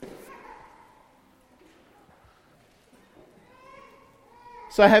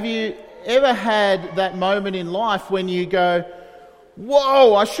So have you ever had that moment in life when you go,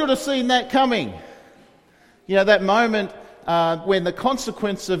 whoa, I should have seen that coming? You know, that moment when the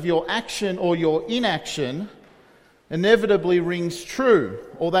consequence of your action or your inaction inevitably rings true,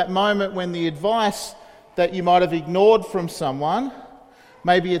 or that moment when the advice that you might have ignored from someone,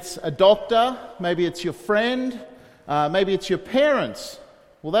 maybe it's a doctor, maybe it's your friend, maybe it's your parents,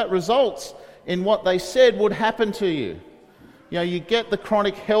 well, that results in what they said would happen to you. You know, you get the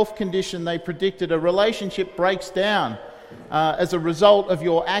chronic health condition they predicted, a relationship breaks down as a result of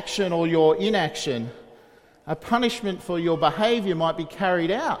your action or your inaction. A punishment for your behaviour might be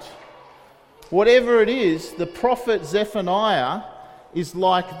carried out. Whatever it is, the prophet Zephaniah is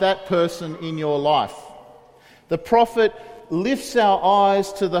like that person in your life. The prophet lifts our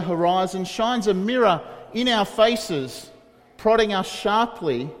eyes to the horizon, shines a mirror in our faces, prodding us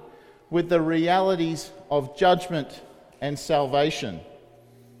sharply with the realities of judgment and salvation.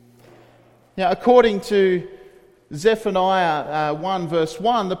 Now, according to Zephaniah 1 verse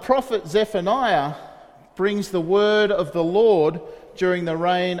 1, the prophet Zephaniah brings the word of the Lord during the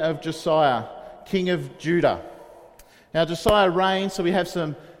reign of Josiah, king of Judah. Now, Josiah reigned, so we have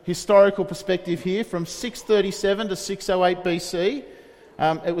some historical perspective here, from 637 to 608 BC.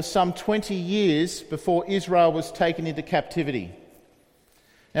 It was some 20 years before Israel was taken into captivity.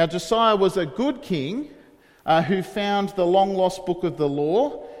 Now, Josiah was a good king who found the long-lost book of the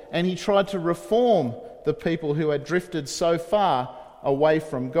law, and he tried to reform the people who had drifted so far away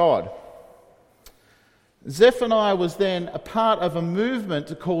from God. Zephaniah was then a part of a movement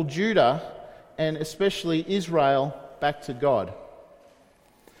to call Judah, and especially Israel, back to God.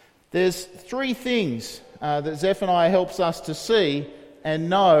 There's three things that Zephaniah helps us to see and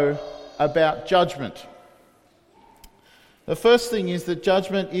know about judgment. The first thing is that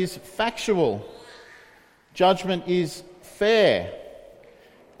judgment is factual, judgment is fair,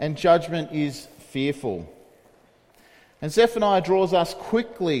 and judgment is fearful. And Zephaniah draws us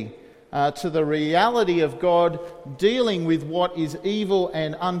quickly to the reality of God dealing with what is evil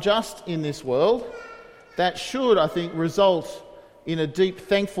and unjust in this world. That should, I think, result in a deep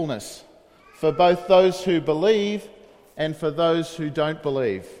thankfulness for both those who believe and for those who don't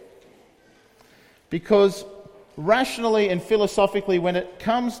believe. Because rationally and philosophically, when it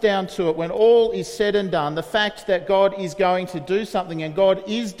comes down to it, when all is said and done, the fact that God is going to do something and God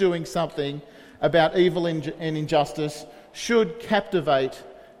is doing something about evil and injustice should captivate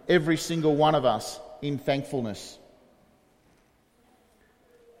every single one of us in thankfulness.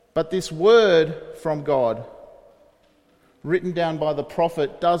 But this word from God, written down by the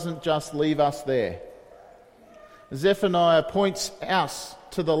prophet, doesn't just leave us there. Zephaniah points us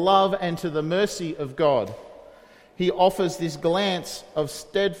to the love and to the mercy of God. He offers this glance of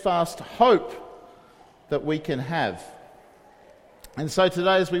steadfast hope that we can have. And so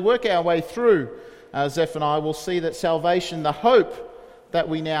today, as we work our way through Zephaniah, we'll see that salvation, the hope that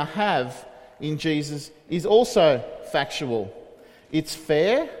we now have in Jesus, is also factual. It's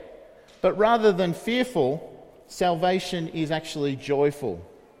fair, but rather than fearful, salvation is actually joyful.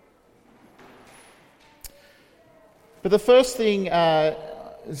 But the first thing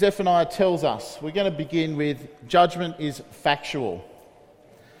Zephaniah tells us, we're going to begin with judgment is factual.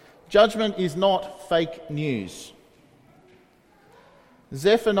 Judgment is not fake news.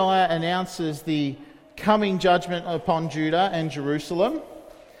 Zephaniah announces the coming judgment upon Judah and Jerusalem.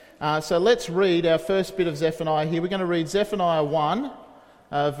 So let's read our first bit of Zephaniah here. We're going to read Zephaniah 1,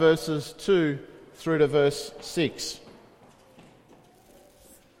 verses 2 through to verse 6.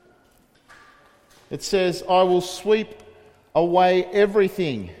 It says, I will sweep away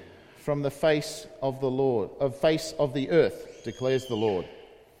everything from the face of the Lord, face of the earth, declares the Lord.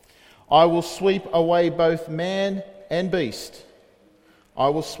 I will sweep away both man and beast. I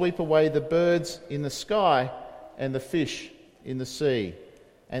will sweep away the birds in the sky and the fish in the sea,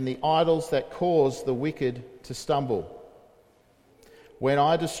 and the idols that cause the wicked to stumble. When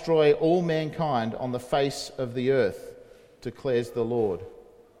I destroy all mankind on the face of the earth, declares the Lord.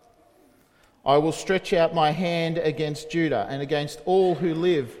 I will stretch out my hand against Judah and against all who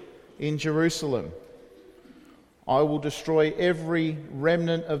live in Jerusalem. I will destroy every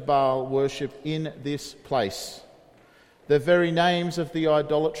remnant of Baal worship in this place, the very names of the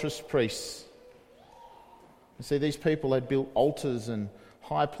idolatrous priests. You see, these people had built altars and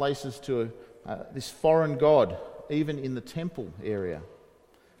high places to this foreign god, even in the temple area.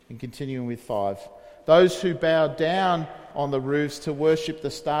 And continuing with 5. Those who bow down on the roofs to worship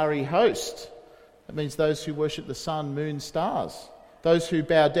the starry host. That means those who worship the sun, moon, stars. Those who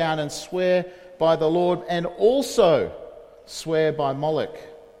bow down and swear by the Lord and also swear by Moloch.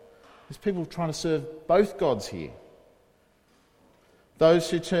 There's people trying to serve both gods here.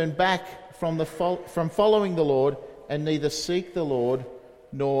 those who turn back from following the Lord and neither seek the Lord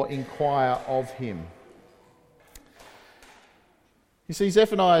nor inquire of him. You see,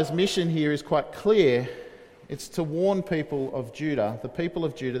 Zephaniah's mission here is quite clear. It's to warn people of Judah, the people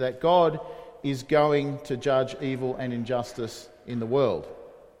of Judah, that God is going to judge evil and injustice in the world.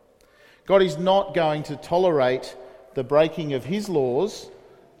 God is not going to tolerate the breaking of his laws,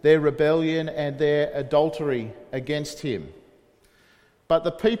 their rebellion and their adultery against him. But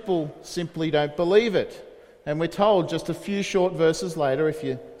the people simply don't believe it. And we're told just a few short verses later, if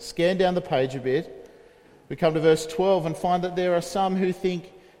you scan down the page a bit, we come to verse 12 and find that there are some who think,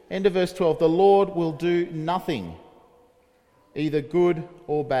 end of verse 12, the Lord will do nothing, either good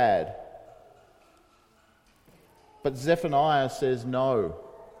or bad. But Zephaniah says no.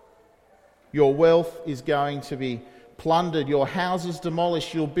 Your wealth is going to be plundered, your houses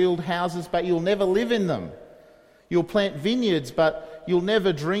demolished, you'll build houses but you'll never live in them. You'll plant vineyards but you'll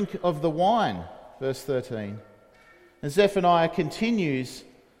never drink of the wine. Verse 13. And Zephaniah continues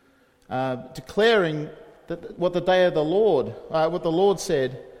declaring that what the Lord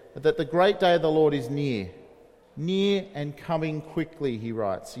said, that the great day of the Lord is near and coming quickly, he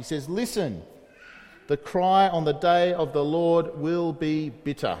writes. He says, listen, the cry on the day of the Lord will be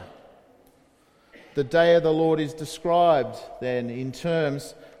bitter. The day of the Lord is described then in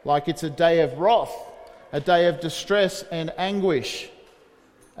terms like it's a day of wrath, a day of distress and anguish,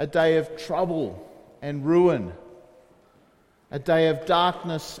 a day of trouble and ruin, a day of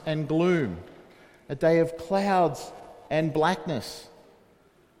darkness and gloom, a day of clouds and blackness,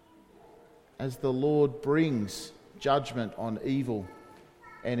 as the Lord brings judgment on evil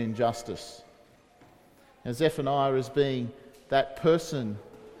and injustice. Now, Zephaniah is being that person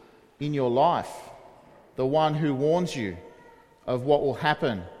in your life, the one who warns you of what will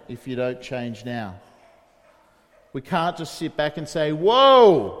happen if you don't change now. We can't just sit back and say,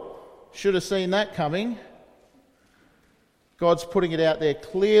 whoa, should have seen that coming. God's putting it out there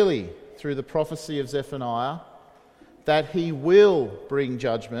clearly through the prophecy of Zephaniah that he will bring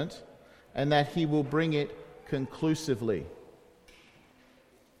judgment and that he will bring it conclusively.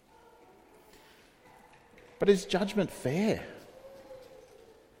 But is judgment fair?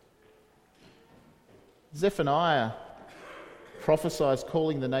 Zephaniah prophesies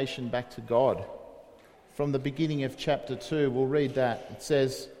calling the nation back to God. From the beginning of chapter 2, we'll read that. It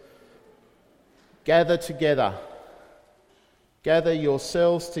says, gather together, gather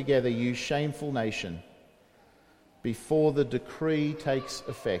yourselves together, you shameful nation, before the decree takes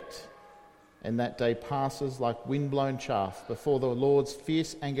effect, and that day passes like wind-blown chaff, before the Lord's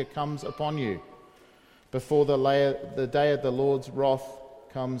fierce anger comes upon you, before the day of the Lord's wrath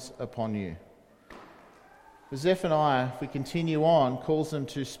comes upon you. Zephaniah, if we continue on, calls them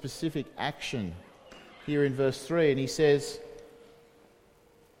to specific action here in verse 3, and he says,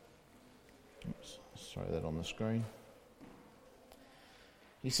 sorry, that on the screen.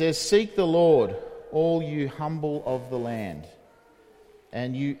 He says, seek the Lord, all you humble of the land,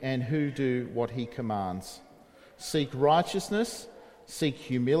 and who do what he commands. Seek righteousness, seek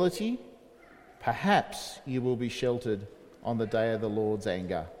humility, perhaps you will be sheltered on the day of the Lord's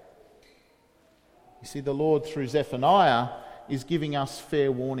anger. You see, the Lord, through Zephaniah, is giving us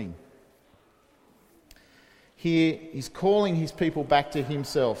fair warning. Here, he's calling his people back to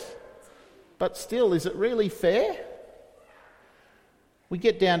himself. But still, is it really fair? We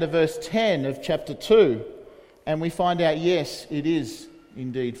get down to verse 10 of chapter 2, and we find out, yes, it is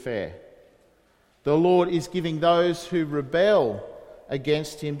indeed fair. The Lord is giving those who rebel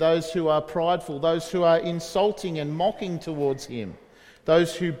against him, those who are prideful, those who are insulting and mocking towards him,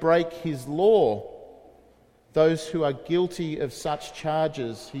 those who break his law, those who are guilty of such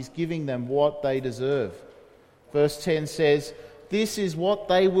charges, he's giving them what they deserve. Verse 10 says, this is what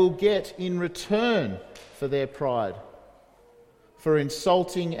they will get in return for their pride, for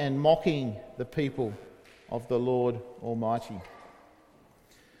insulting and mocking the people of the Lord Almighty.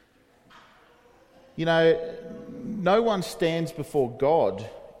 You know, no one stands before God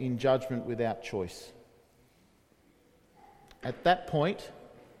in judgment without choice. At that point,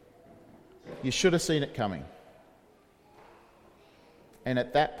 you should have seen it coming. And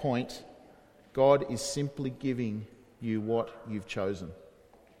at that point, God is simply giving you what you've chosen.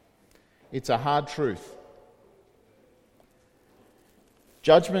 It's a hard truth.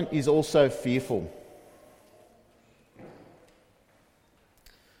 Judgment is also fearful.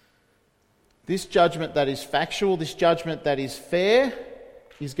 This judgment that is factual, this judgment that is fair,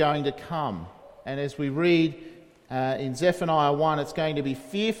 is going to come. And as we read in Zephaniah 1, it's going to be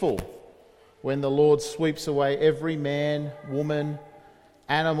fearful when the Lord sweeps away every man, woman,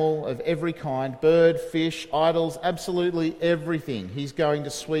 animal of every kind, bird, fish, idols, absolutely everything he's going to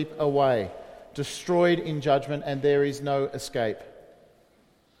sweep away, destroyed in judgment, and there is no escape.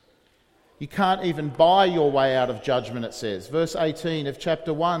 You can't even buy your way out of judgment, it says. Verse 18 of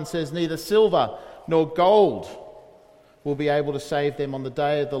chapter 1 says, neither silver nor gold will be able to save them on the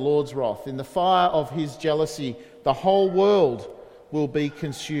day of the Lord's wrath. In the fire of his jealousy, the whole world will be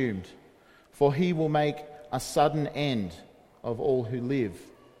consumed, for he will make a sudden end of all who live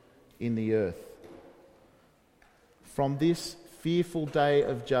in the earth. From this fearful day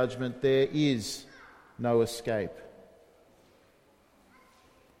of judgment, there is no escape.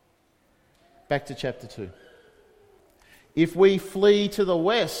 Back to chapter 2. If we flee to the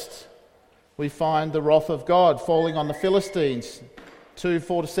west, we find the wrath of God falling on the Philistines.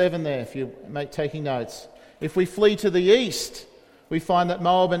 2:4-7 there, if you're taking notes. If we flee to the east, we find that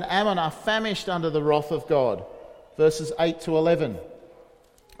Moab and Ammon are famished under the wrath of God. Verses 8-11.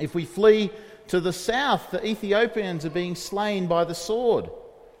 If we flee to the south, the Ethiopians are being slain by the sword.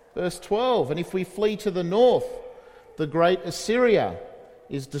 Verse 12. And if we flee to the north, the great Assyria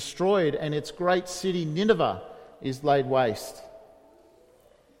is destroyed and its great city Nineveh is laid waste.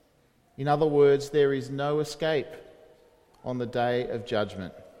 In other words, there is no escape on the day of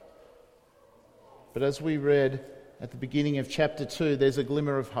judgment. But as we read at the beginning of chapter 2, there's a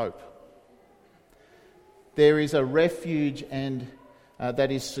glimmer of hope. There is a refuge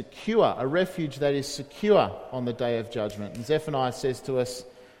that is secure, a refuge that is secure on the day of judgment. And Zephaniah says to us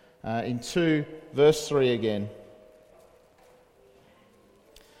in 2 verse 3 again,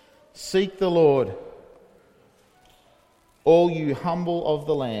 seek the Lord, all you humble of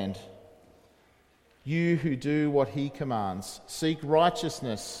the land, you who do what he commands. Seek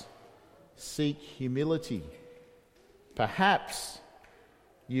righteousness, seek humility. Perhaps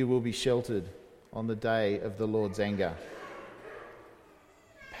you will be sheltered on the day of the Lord's anger.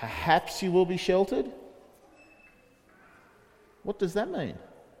 Perhaps you will be sheltered? What does that mean?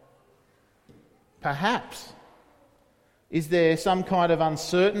 Perhaps. Is there some kind of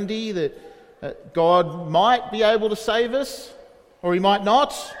uncertainty that God might be able to save us, or he might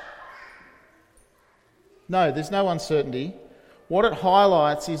not? No, there's no uncertainty. What it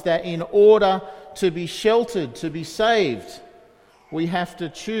highlights is that in order to be sheltered, to be saved, we have to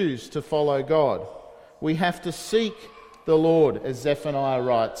choose to follow God. We have to seek the Lord, as Zephaniah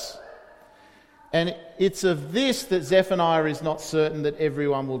writes. And it's of this that Zephaniah is not certain that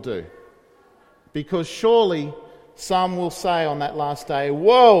everyone will do. Because surely some will say on that last day,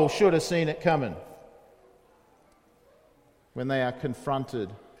 whoa, should have seen it coming, when they are confronted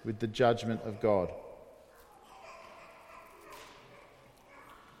with the judgment of God.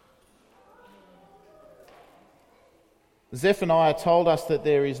 Zephaniah told us that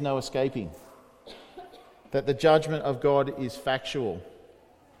there is no escaping, that the judgment of God is factual,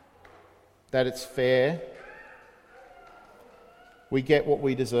 that it's fair, we get what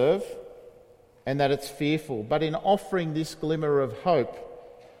we deserve, and that it's fearful. But in offering this glimmer of hope,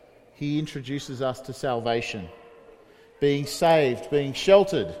 he introduces us to salvation, being saved, being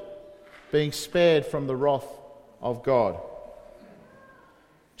sheltered, being spared from the wrath of God.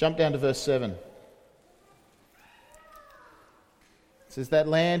 Jump down to verse 7. It says, that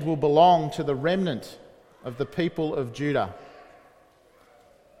land will belong to the remnant of the people of Judah.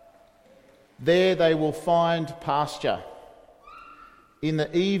 There they will find pasture. In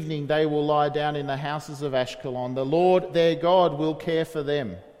the evening they will lie down in the houses of Ashkelon. The Lord their God will care for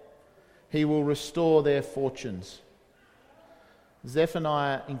them. He will restore their fortunes.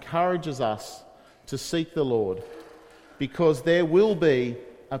 Zephaniah encourages us to seek the Lord, because there will be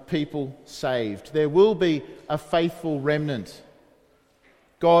a people saved. There will be a faithful remnant.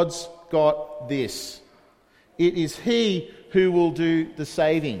 God's got this. It is he who will do the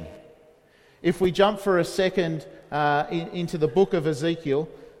saving. If we jump for a second into the book of Ezekiel,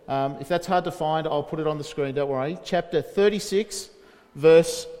 if that's hard to find, I'll put it on the screen, don't worry. Chapter 36,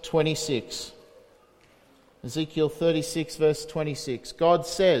 verse 26. Ezekiel 36, verse 26. God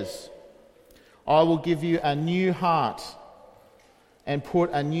says, I will give you a new heart and put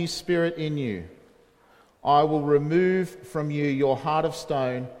a new spirit in you. I will remove from you your heart of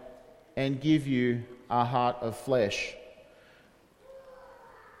stone and give you a heart of flesh.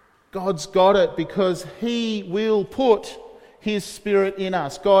 God's got it because he will put his spirit in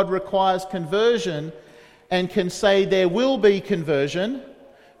us. God requires conversion and can say there will be conversion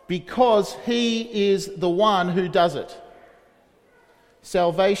because he is the one who does it.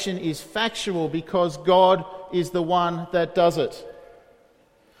 Salvation is factual because God is the one that does it.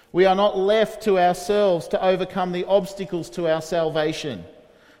 We are not left to ourselves to overcome the obstacles to our salvation,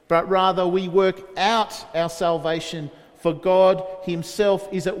 but rather we work out our salvation For God himself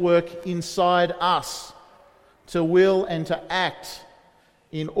is at work inside us to will and to act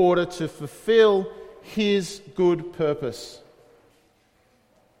in order to fulfill his good purpose.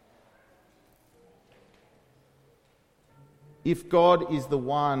 If God is the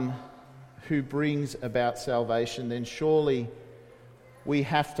one who brings about salvation, then surely we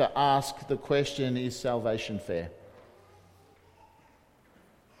have to ask the question, is salvation fair?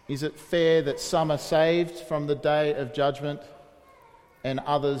 Is it fair that some are saved from the day of judgment and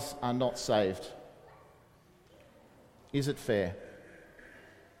others are not saved? Is it fair?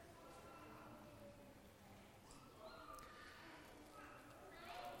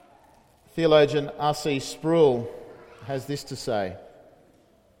 Theologian R.C. Sproul has this to say: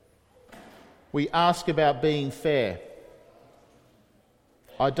 we ask about being fair.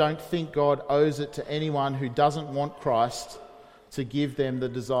 I don't think God owes it to anyone who doesn't want Christ to give them the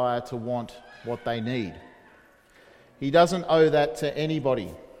desire to want what they need. He doesn't owe that to anybody.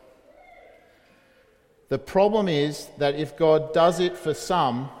 The problem is that if God does it for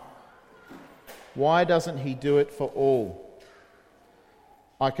some, why doesn't he do it for all?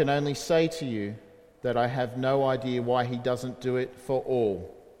 I can only say to you that I have no idea why he doesn't do it for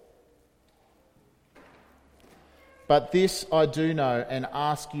all. But this I do know and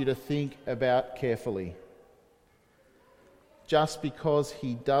ask you to think about carefully. Just because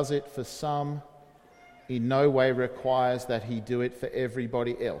he does it for some in no way requires that he do it for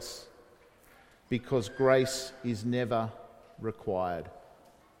everybody else, because grace is never required.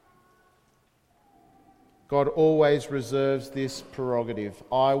 God always reserves this prerogative: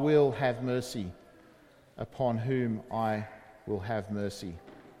 I will have mercy upon whom I will have mercy.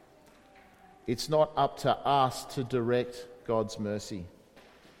 It's not up to us to direct God's mercy.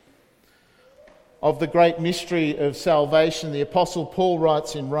 Of the great mystery of salvation, the Apostle Paul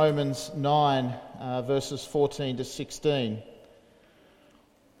writes in Romans 9, verses 14 to 16,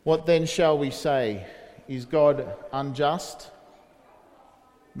 "What then shall we say? Is God unjust?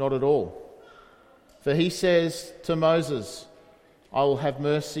 Not at all. For he says to Moses, I will have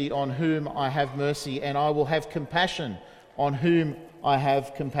mercy on whom I have mercy, and I will have compassion on whom I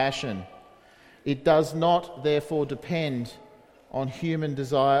have compassion. It does not therefore depend on human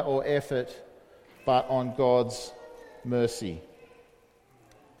desire or effort, but on God's mercy."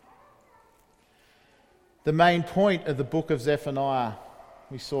 The main point of the book of Zephaniah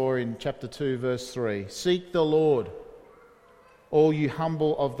we saw in chapter 2, verse 3. Seek the Lord, all you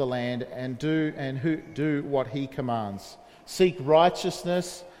humble of the land, and do what he commands. Seek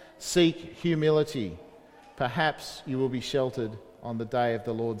righteousness, seek humility. Perhaps you will be sheltered on the day of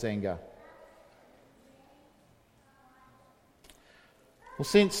the Lord's anger. Well,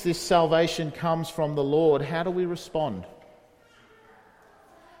 since this salvation comes from the Lord, how do we respond?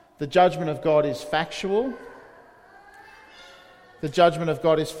 The judgment of God is factual. The judgment of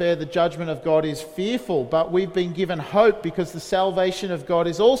God is fair. The judgment of God is fearful. But we've been given hope because the salvation of God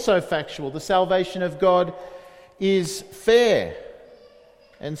is also factual. The salvation of God is fair.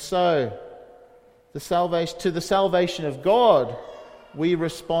 And so, to the salvation of God, we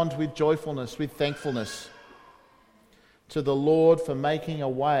respond with joyfulness, with thankfulness to the Lord for making a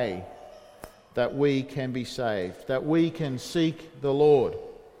way that we can be saved, that we can seek the Lord,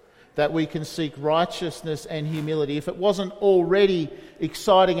 that we can seek righteousness and humility. If it wasn't already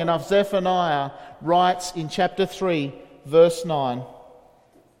exciting enough, Zephaniah writes in chapter 3, verse 9,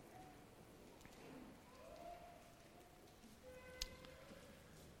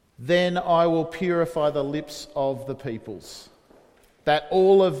 "Then I will purify the lips of the peoples, that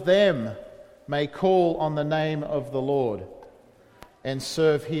all of them may call on the name of the Lord and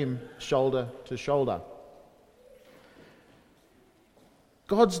serve him shoulder to shoulder."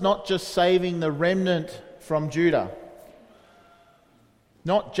 God's not just saving the remnant from Judah,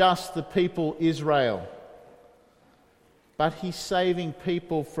 not just the people Israel, but he's saving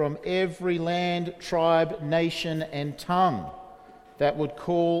people from every land, tribe, nation and tongue that would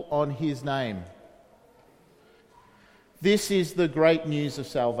call on his name. This is the great news of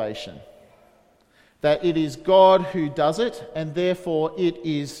salvation, that it is God who does it, and therefore it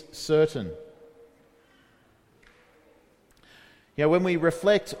is certain. You know, when we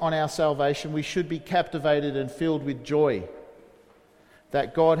reflect on our salvation, we should be captivated and filled with joy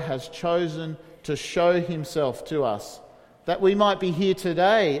that God has chosen to show himself to us, that we might be here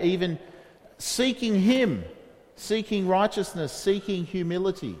today, even seeking him, seeking righteousness, seeking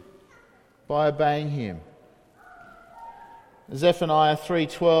humility by obeying him. Zephaniah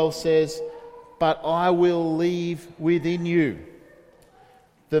 3:12 says, "But I will leave within you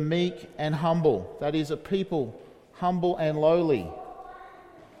the meek and humble," that is, a people humble and lowly,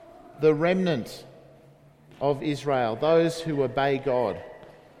 "the remnant of Israel, those who obey God,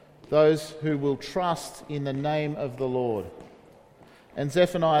 those who will trust in the name of the Lord. And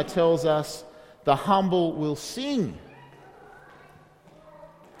Zephaniah tells us the humble will sing.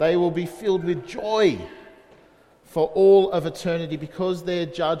 They will be filled with joy for all of eternity because their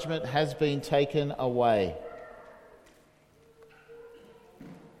judgment has been taken away.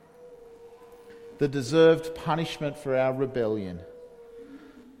 The deserved punishment for our rebellion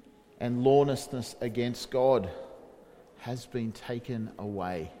and lawlessness against God has been taken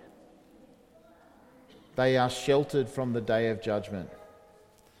away. They are sheltered from the day of judgment.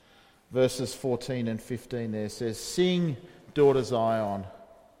 Verses 14 and 15 there says, "Sing, daughter Zion.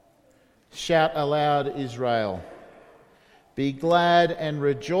 Shout aloud, Israel. Be glad and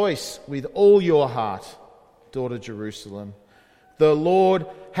rejoice with all your heart, daughter Jerusalem. The Lord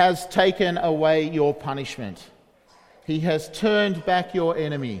has taken away your punishment. He has turned back your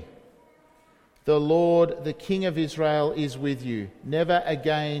enemy. The Lord, the King of Israel, is with you. Never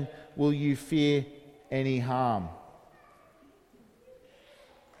again will you fear any harm."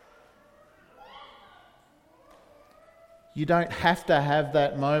 You don't have to have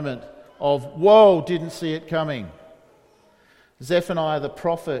that moment of, whoa, didn't see it coming. Zephaniah the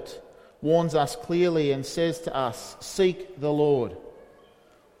prophet warns us clearly and says to us, seek the Lord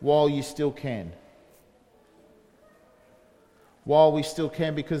while you still can. While we still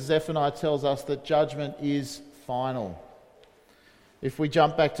can, because Zephaniah tells us that judgment is final. If we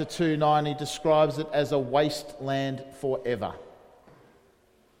jump back to 2:9, he describes it as a wasteland forever.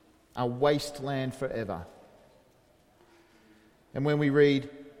 A wasteland forever. And when we read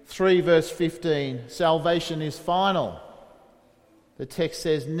 3 verse 15, salvation is final. The text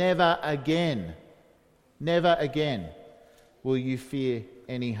says, never again will you fear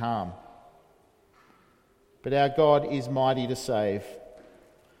any harm. But our God is mighty to save.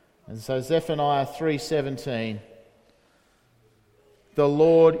 And so Zephaniah 3:17, the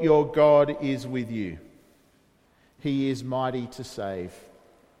Lord your God is with you. He is mighty to save.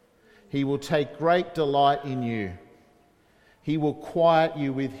 He will take great delight in you. He will quiet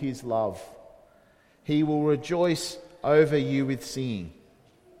you with his love. He will rejoice over you with singing.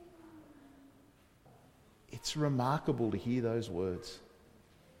 It's remarkable to hear those words.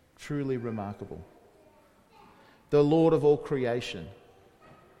 Truly remarkable. The Lord of all creation,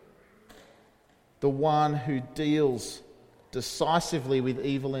 the one who deals decisively with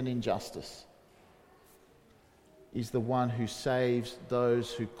evil and injustice, is the one who saves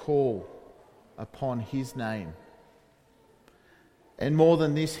those who call upon his name. And more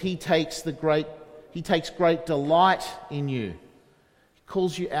than this, he takes great delight in you. He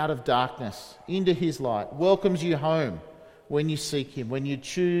calls you out of darkness into his light, welcomes you home when you seek him, when you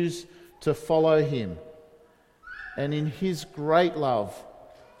choose to follow him. And in his great love,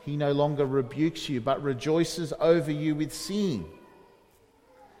 he no longer rebukes you, but rejoices over you with singing.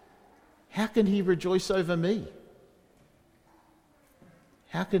 How can he rejoice over me?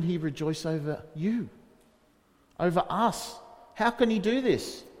 How can he rejoice over you? Over us? How can he do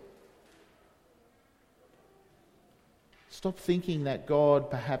this? Stop thinking that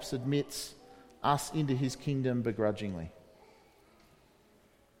God perhaps admits us into his kingdom begrudgingly.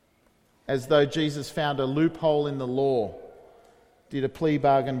 As though Jesus found a loophole in the law, did a plea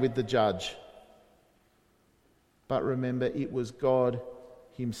bargain with the judge. But remember, it was God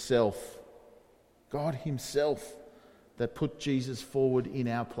himself that put Jesus forward in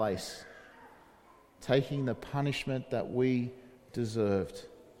our place, taking the punishment that we deserved.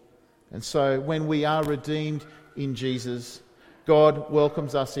 And so when we are redeemed in Jesus, God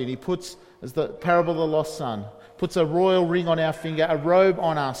welcomes us in. He puts, as the parable of the lost son, puts a royal ring on our finger, a robe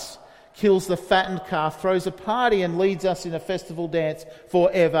on us, kills the fattened calf, throws a party and leads us in a festival dance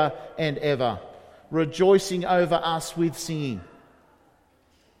forever and ever, rejoicing over us with singing.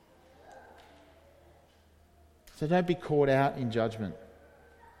 So don't be caught out in judgment,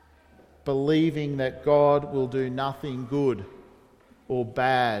 believing that God will do nothing good or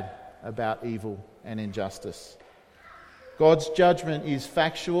bad about evil and injustice. God's judgment is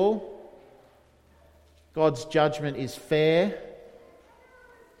factual. God's judgment is fair.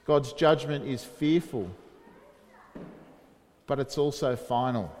 God's judgment is fearful. But it's also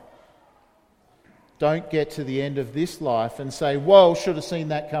final. Don't get to the end of this life and say, whoa, should have seen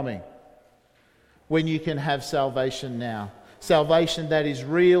that coming. When you can have salvation now. Salvation that is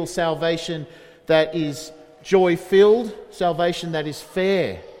real, salvation that is joy-filled, salvation that is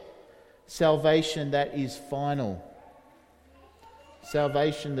fair, salvation that is final,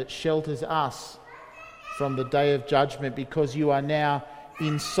 salvation that shelters us from the day of judgment because you are now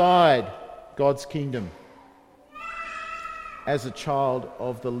inside God's kingdom as a child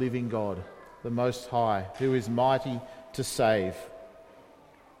of the living God. the Most High, who is mighty to save.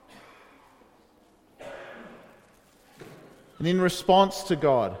 And in response to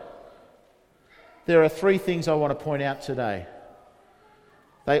God, there are three things I want to point out today.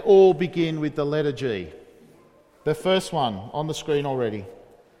 They all begin with the letter G. The first one on the screen already.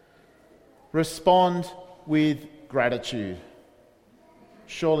 Respond with gratitude.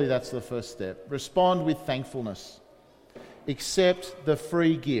 Surely that's the first step. Respond with thankfulness. Accept the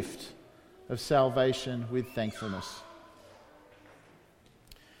free gift of salvation with thankfulness.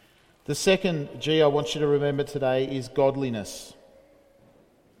 The second G I want you to remember today is godliness.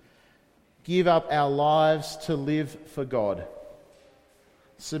 Give up our lives to live for God,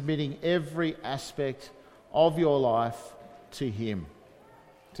 submitting every aspect of your life to Him,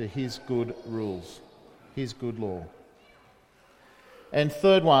 to His good rules, His good law. And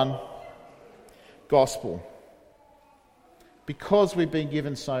third one, gospel. Because we've been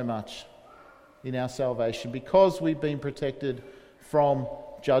given so much in our salvation, because we've been protected from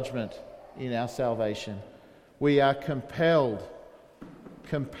judgment in our salvation, we are compelled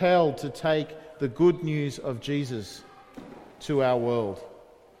to take the good news of Jesus to our world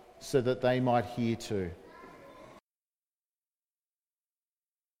so that they might hear too.